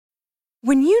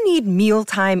When you need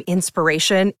mealtime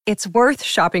inspiration, it's worth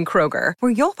shopping Kroger,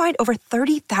 where you'll find over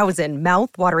 30,000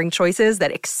 mouth-watering choices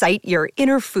that excite your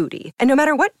inner foodie. And no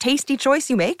matter what tasty choice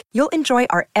you make, you'll enjoy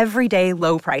our everyday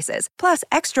low prices, plus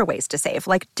extra ways to save,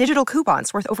 like digital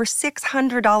coupons worth over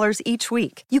 $600 each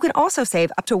week. You can also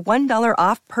save up to $1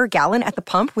 off per gallon at the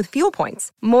pump with fuel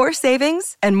points. More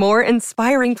savings and more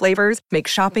inspiring flavors make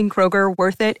shopping Kroger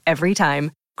worth it every time.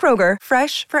 Kroger,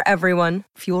 fresh for everyone.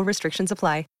 Fuel restrictions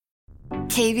apply.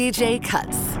 KVJ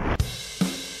Cuts.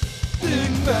 Think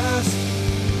fast,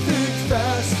 think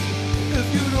fast.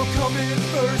 If you don't come in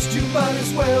first, you might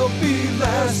as well be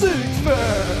last. Think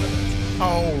fast.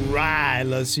 All right,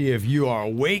 let's see if you are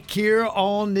awake here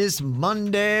on this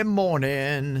Monday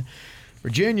morning.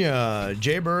 Virginia,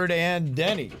 Jaybird, and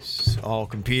Denny's all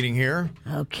competing here.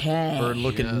 Okay. Bird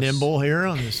looking nimble here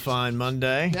on this fine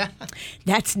Monday.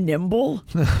 That's nimble.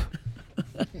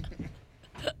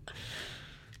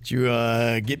 Did you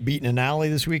get beat in an alley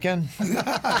this weekend?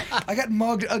 I got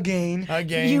mugged again.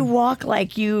 You walk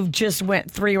like you've just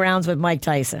went 3 rounds with Mike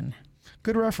Tyson.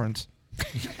 Good reference.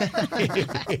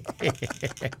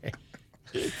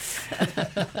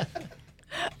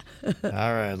 All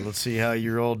right, let's see how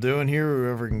you're all doing here.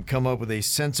 Whoever can come up with a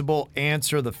sensible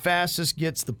answer the fastest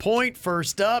gets the point.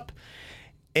 First up,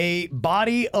 a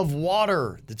body of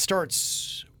water that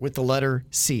starts with the letter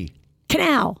C.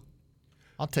 Canal.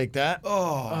 I'll take that.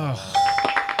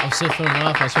 I was so thrown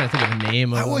off. I was trying to think of a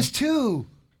name. I was too.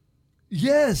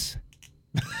 Yes.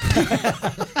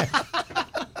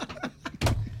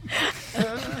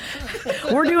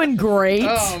 We're doing great.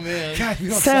 Oh, man. God, we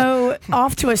don't So,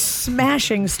 off to a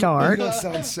smashing start. You don't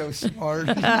sound so smart.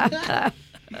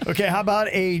 Okay, how about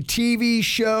a TV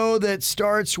show that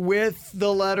starts with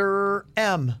the letter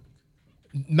M?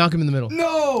 Malcolm in the Middle.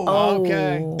 No.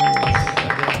 Okay.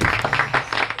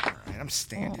 Man, I'm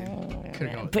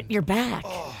standing. But you're back.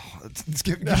 Let's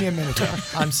give me a minute.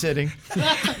 I'm sitting.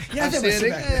 Yeah, I'm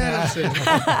sitting. I'm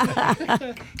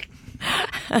sitting.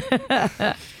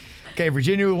 Okay,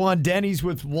 Virginia with 1, Denny's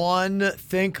with 1.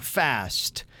 Think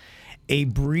fast. A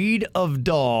breed of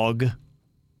dog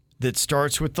that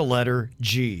starts with the letter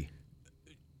G.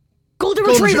 Golden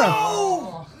Retriever.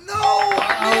 No.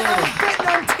 I was betting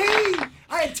on T.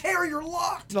 I had Terrier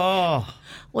locked. Oh,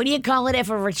 What do you call it if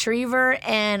a retriever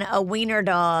and a wiener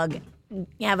dog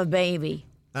have a baby?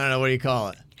 I don't know. What do you call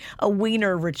it? A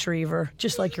wiener retriever,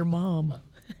 just like your mom.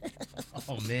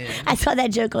 Oh, man. I saw that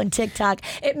joke on TikTok.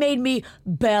 It made me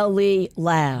belly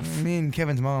laugh. Me and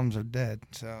Kevin's moms are dead,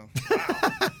 so.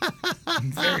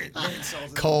 very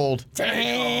insulted. Cold.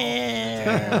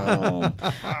 Damn.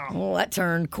 Oh, that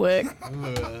turned quick.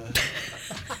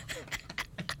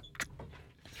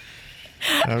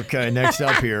 Okay, next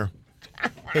up here.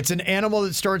 It's an animal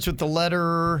that starts with the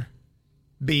letter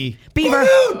B. Beaver.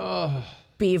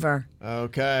 Beaver.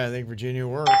 Okay, I think Virginia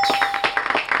works.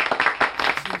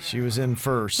 She was in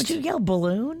first. Would you yell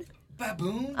balloon?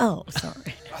 Baboon? Oh,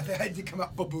 sorry. I think I did come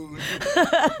out baboon.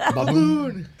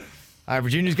 Baboon. All right,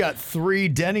 Virginia's got 3.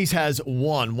 Denny's has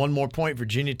 1. 1 more point.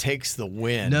 Virginia takes the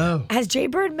win. No. Has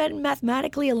Jaybird been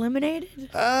mathematically eliminated?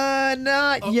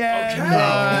 Not yet.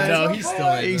 okay. No, he's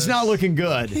still in He's this. not looking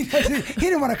good. He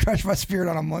didn't want to crush my spirit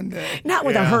on a Monday. Not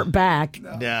with a hurt back.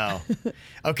 No.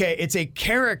 Okay, it's a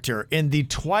character in the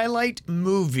Twilight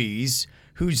movies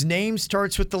whose name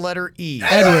starts with the letter E.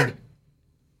 Edward.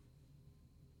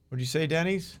 What'd you say,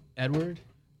 Denny's? Edward?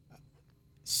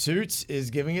 Suits is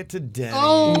giving it to Denny.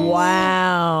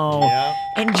 Wow. Yeah.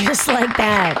 And just like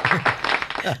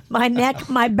that,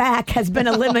 my back has been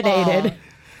eliminated.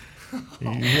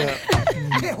 Yeah.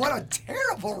 Man, what a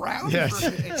terrible round Yes.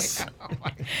 for me.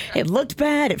 It looked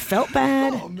bad. It felt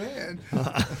bad. Oh, man.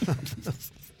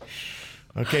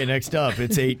 Okay, next up.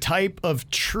 It's a type of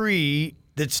tree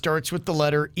that starts with the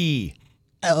letter E.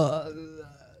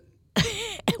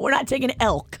 We're not taking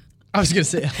elk. I was going to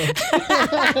say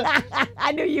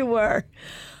I knew you were.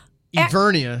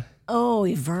 Evernia. Oh,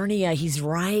 Evernia. He's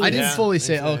right. I didn't fully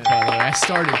say elk, by the way. I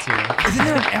started to. Isn't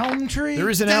there an elm tree? There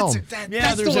is an elm.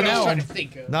 Yeah, there's an elm.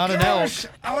 think of. Not an elk. Gosh,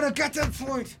 I would have got that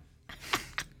point.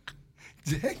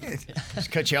 Dang it. Just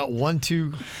cut you out 1,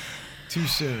 2 too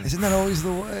soon. Isn't that always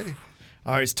the way?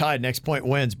 All right, it's tied. Next point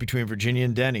wins between Virginia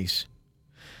and Denny's.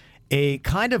 A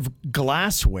kind of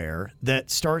glassware that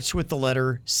starts with the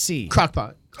letter C.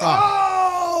 Crockpot.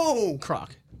 Oh!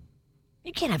 Crock.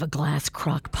 You can't have a glass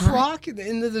crock pot. Crock?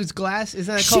 And there's glass?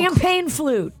 Isn't that called Champagne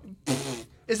flute.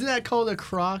 Isn't that called a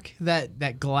crock?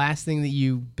 That glass thing that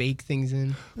you bake things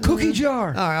in? Cookie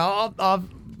jar. All right,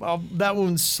 that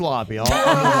one's sloppy. Yeah,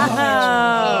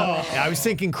 I was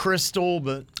thinking crystal,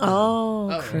 but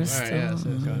Oh, crystal. All right, yeah, so-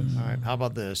 all right. How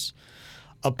about this?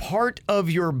 A part of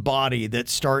your body that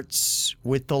starts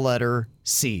with the letter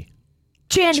C.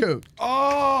 Chin. Choke.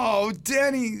 Oh,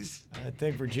 Denny's. I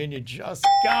think Virginia just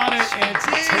got it and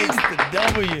takes the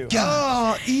W.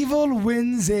 Oh, evil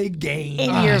wins again.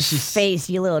 In your face,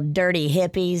 you little dirty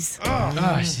hippies.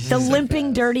 The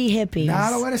limping dirty hippies.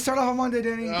 Not a way to start off a Monday,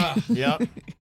 Denny. Yep.